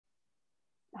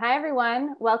Hi,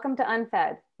 everyone. Welcome to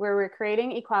UnFed, where we're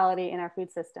creating equality in our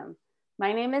food system.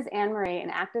 My name is Annmarie, an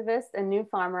activist and new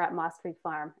farmer at Moss Creek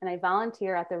Farm, and I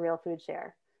volunteer at the Real Food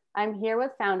Share. I'm here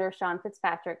with founder Sean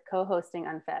Fitzpatrick, co-hosting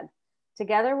UnFed.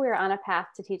 Together, we are on a path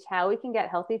to teach how we can get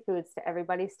healthy foods to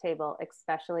everybody's table,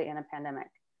 especially in a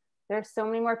pandemic. There are so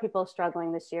many more people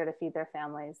struggling this year to feed their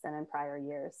families than in prior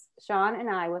years. Sean and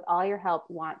I, with all your help,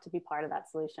 want to be part of that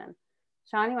solution.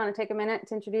 Sean, you want to take a minute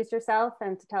to introduce yourself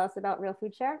and to tell us about Real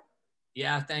Food Share?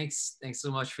 Yeah, thanks. Thanks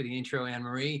so much for the intro,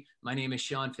 Annmarie. My name is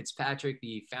Sean Fitzpatrick,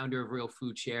 the founder of Real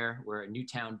Food Share. We're a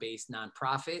Newtown-based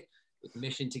nonprofit with the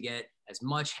mission to get as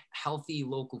much healthy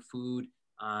local food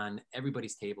on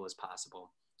everybody's table as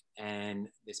possible. And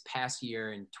this past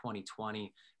year in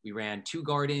 2020, we ran 2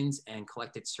 gardens and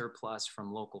collected surplus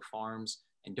from local farms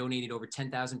and donated over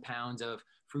 10,000 pounds of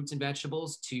fruits and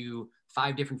vegetables to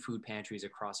 5 different food pantries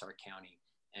across our county.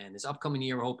 And this upcoming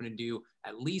year, we're hoping to do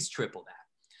at least triple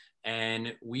that.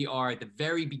 And we are at the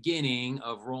very beginning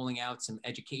of rolling out some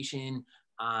education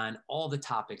on all the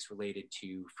topics related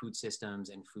to food systems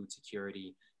and food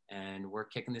security. And we're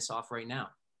kicking this off right now.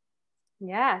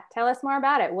 Yeah, tell us more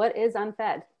about it. What is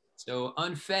UnFed? So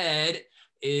UnFed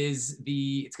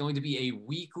it's going to be a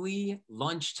weekly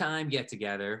lunchtime get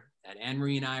together that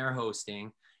Annmarie and I are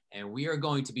hosting. And we are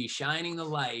going to be shining the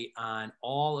light on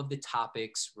all of the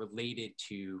topics related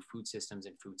to food systems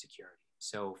and food security.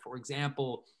 So for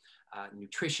example,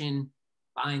 nutrition,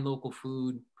 buying local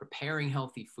food, preparing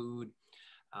healthy food,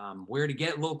 where to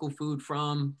get local food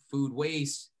from, food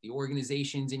waste, the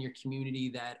organizations in your community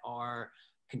that are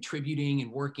contributing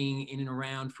and working in and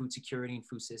around food security and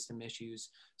food system issues.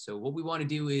 So what we want to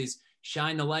do is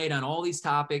shine the light on all these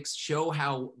topics, show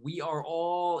how we are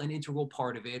all an integral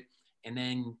part of it, and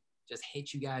then just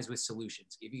hit you guys with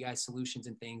solutions, give you guys solutions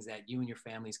and things that you and your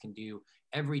families can do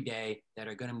every day that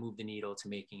are going to move the needle to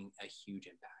making a huge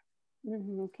impact.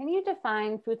 Mm-hmm. Can you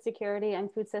define food security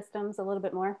and food systems a little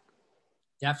bit more?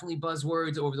 Definitely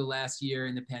buzzwords over the last year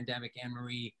in the pandemic,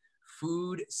 Annmarie.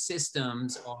 Food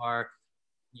systems are,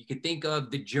 you could think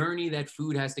of the journey that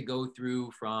food has to go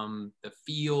through from the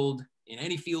field, in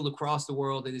any field across the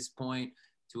world at this point,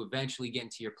 to eventually get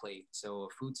into your plate. So a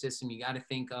food system, you got to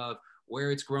think of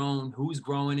where it's grown, who's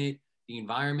growing it, the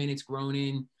environment it's grown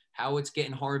in, how it's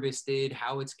getting harvested,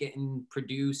 how it's getting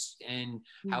produced, and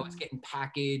how it's getting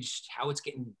packaged, how it's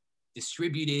getting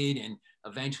distributed, and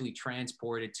eventually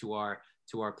transported to our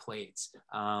plates.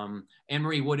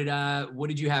 Annmarie, what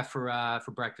did you have for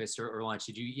breakfast or lunch?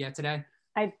 Did you eat yet today?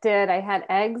 I did. I had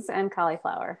eggs and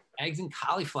cauliflower. Eggs and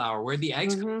cauliflower. Where'd the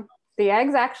eggs come from? The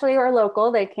eggs actually are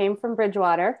local. They came from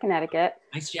Bridgewater, Connecticut.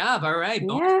 Nice job. All right.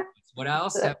 Yeah. What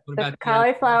else? The What about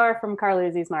cauliflower from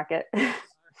Carluzzi's Market?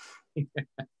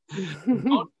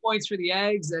 Bonus points for the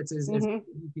eggs. That's as you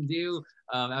can do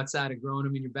outside of growing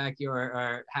them in your backyard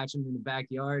or hatching them in the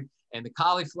backyard. And the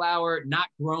cauliflower, not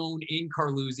grown in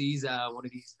Carluzzi's, one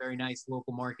of these very nice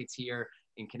local markets here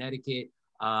in Connecticut.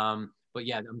 But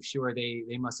yeah, I'm sure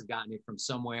they must have gotten it from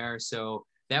somewhere. So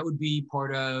that would be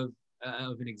part of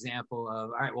an example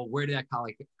of, all right, well, where did that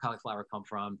cauliflower come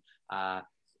from?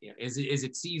 Is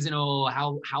it seasonal?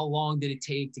 How long did it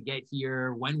take to get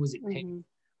here? When was it picked?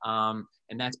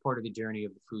 And that's part of the journey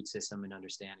of the food system and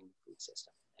understanding the food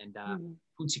system. And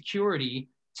food security,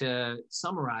 to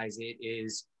summarize it,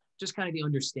 is just kind of the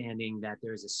understanding that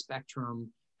there's a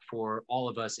spectrum for all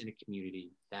of us in a community.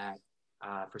 That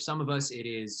for some of us, it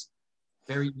is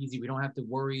very easy. We don't have to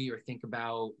worry or think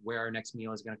about where our next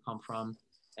meal is going to come from.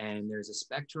 And there's a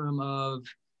spectrum of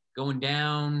going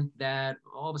down that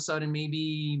all of a sudden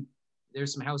maybe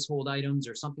there's some household items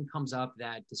or something comes up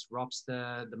that disrupts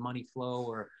the money flow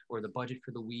or the budget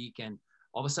for the week. And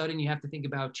all of a sudden you have to think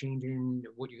about changing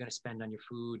what you're going to spend on your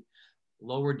food.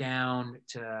 Lower down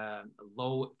to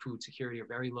low food security or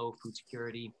very low food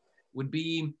security would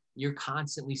be you're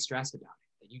constantly stressed about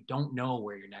it, that you don't know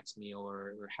where your next meal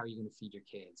or how you're going to feed your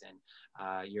kids. And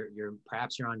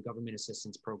perhaps you're on government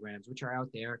assistance programs, which are out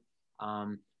there.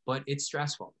 But it's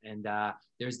stressful. And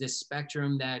there's this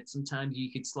spectrum that sometimes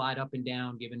you could slide up and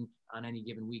down given on any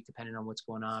given week, depending on what's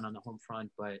going on the home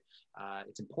front. But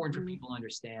it's important for people to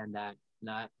understand that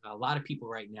not a lot of people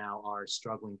right now are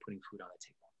struggling putting food on the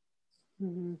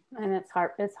table. And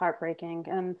it's heartbreaking.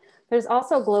 And there's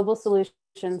also global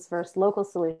solutions versus local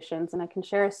solutions. And I can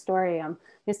share a story. I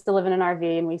used to live in an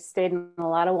RV and we stayed in a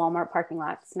lot of Walmart parking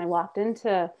lots. And I walked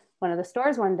into one of the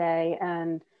stores one day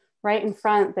and right in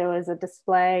front, there was a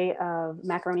display of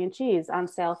macaroni and cheese on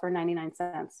sale for 99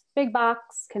 cents. Big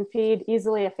box, can feed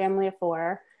easily a family of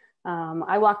 4.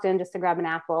 I walked in just to grab an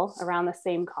apple around the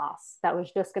same cost. That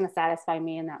was just going to satisfy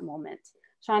me in that moment.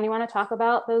 Sean, you want to talk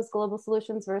about those global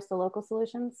solutions versus the local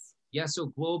solutions? Yeah, so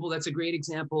global, that's a great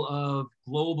example of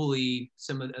globally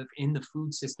in the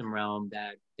food system realm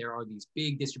that there are these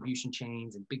big distribution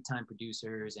chains and big time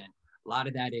producers, and a lot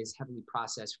of that is heavily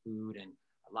processed food, and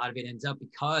a lot of it ends up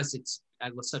because it's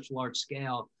at such large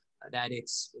scale that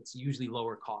it's usually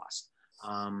lower cost.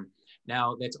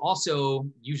 Now that's also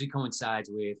usually coincides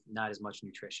with not as much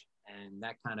nutrition, and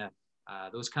that kind of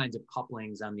those kinds of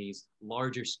couplings on these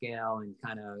larger scale and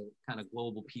kind of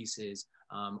global pieces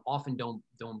often don't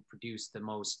produce the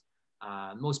most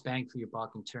bang for your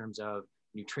buck in terms of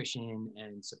nutrition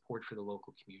and support for the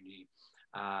local community.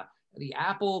 The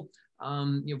apple,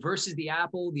 versus the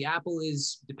apple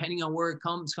is, depending on where it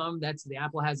comes from, the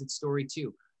apple has its story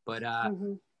too. But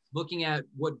looking at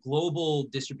what global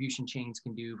distribution chains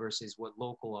can do versus what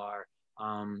local are,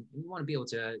 we want to be able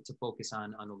to focus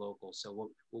on the local. So what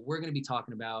we're going to be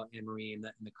talking about, Annmarie, in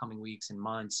the coming weeks and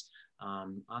months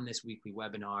on this weekly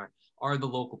webinar are the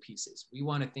local pieces. We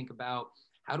want to think about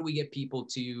how do we get people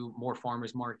to more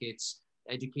farmers markets,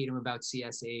 educate them about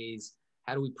CSAs,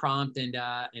 how do we prompt and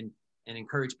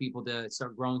encourage people to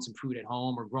start growing some food at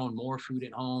home or growing more food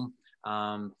at home,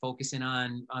 focusing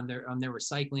on their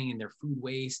recycling and their food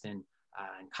waste and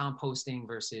composting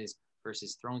versus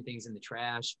throwing things in the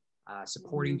trash.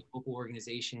 Supporting local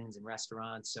organizations and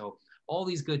restaurants. So all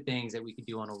these good things that we could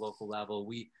do on a local level,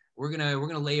 we're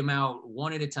gonna lay them out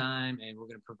one at a time, and we're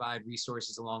gonna provide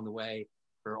resources along the way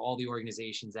for all the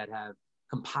organizations that have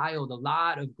compiled a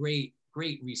lot of great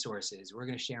resources. We're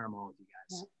gonna share them all with you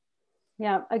guys.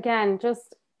 Yeah. Again,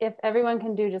 just if everyone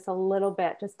can do just a little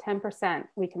bit, just 10%,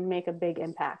 we can make a big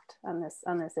impact on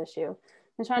this issue.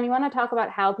 And Sean, you want to talk about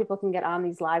how people can get on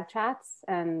these live chats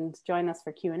and join us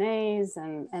for Q&As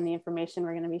and the information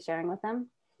we're going to be sharing with them?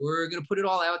 We're going to put it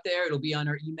all out there. It'll be on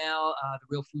our email, the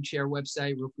Real Food Share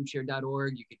website,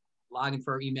 realfoodshare.org. You can log in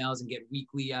for our emails and get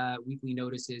weekly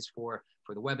notices for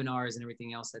the webinars and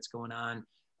everything else that's going on.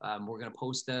 We're going to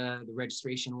post the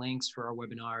registration links for our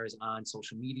webinars on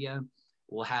social media.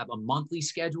 We'll have a monthly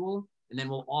schedule, and then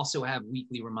we'll also have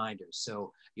weekly reminders.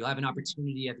 So you'll have an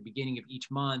opportunity at the beginning of each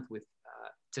month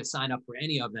to sign up for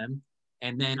any of them.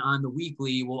 And then on the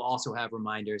weekly, we'll also have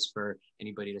reminders for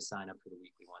anybody to sign up for the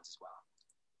weekly ones as well.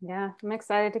 Yeah, I'm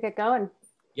excited to get going.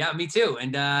 Yeah, me too.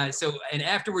 And and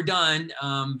after we're done,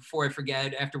 before I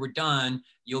forget, after we're done,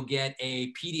 you'll get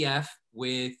a PDF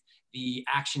with the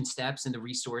action steps and the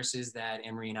resources that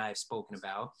Annmarie and I have spoken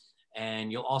about.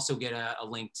 And you'll also get a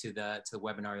link to the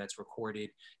webinar that's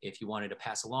recorded if you wanted to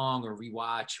pass along or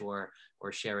rewatch or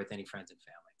share with any friends and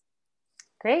family.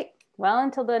 Great. Well,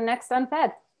 until the next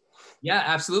UnFed. Yeah,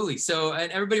 absolutely. So,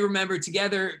 and everybody remember,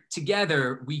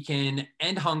 together we can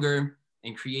end hunger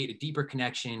and create a deeper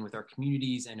connection with our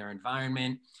communities and our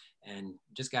environment, and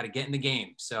just got to get in the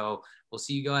game. So we'll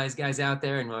see you guys out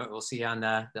there, and we'll see you on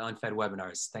the UnFed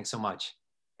webinars. Thanks so much.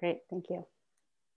 Great. Thank you.